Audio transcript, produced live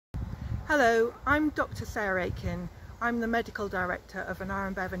Hello, I'm Dr Sarah Aitken. I'm the Medical Director of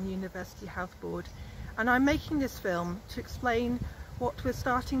Aneurin Bevan University Health Board, and I'm making this film to explain what we're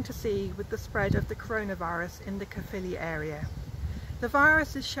starting to see with the spread of the coronavirus in the Caerffili area. The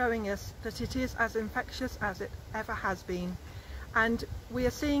virus is showing us that it is as infectious as it ever has been, and we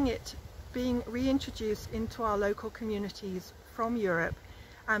are seeing it being reintroduced into our local communities from Europe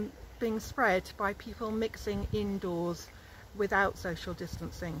and being spread by people mixing indoors without social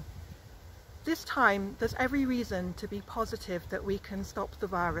distancing. This time there's every reason to be positive that we can stop the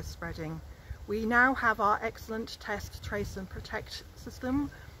virus spreading. We now have our excellent test, trace and protect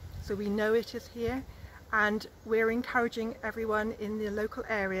system, so we know it is here, and we're encouraging everyone in the local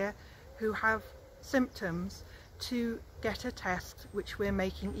area who have symptoms to get a test, which we're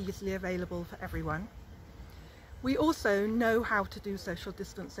making easily available for everyone. We also know how to do social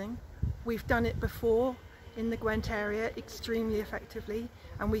distancing. We've done it before in the Gwent area extremely effectively,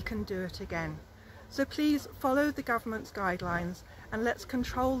 and we can do it again. So please follow the government's guidelines and let's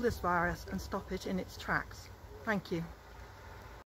control this virus and stop it in its tracks. Thank you.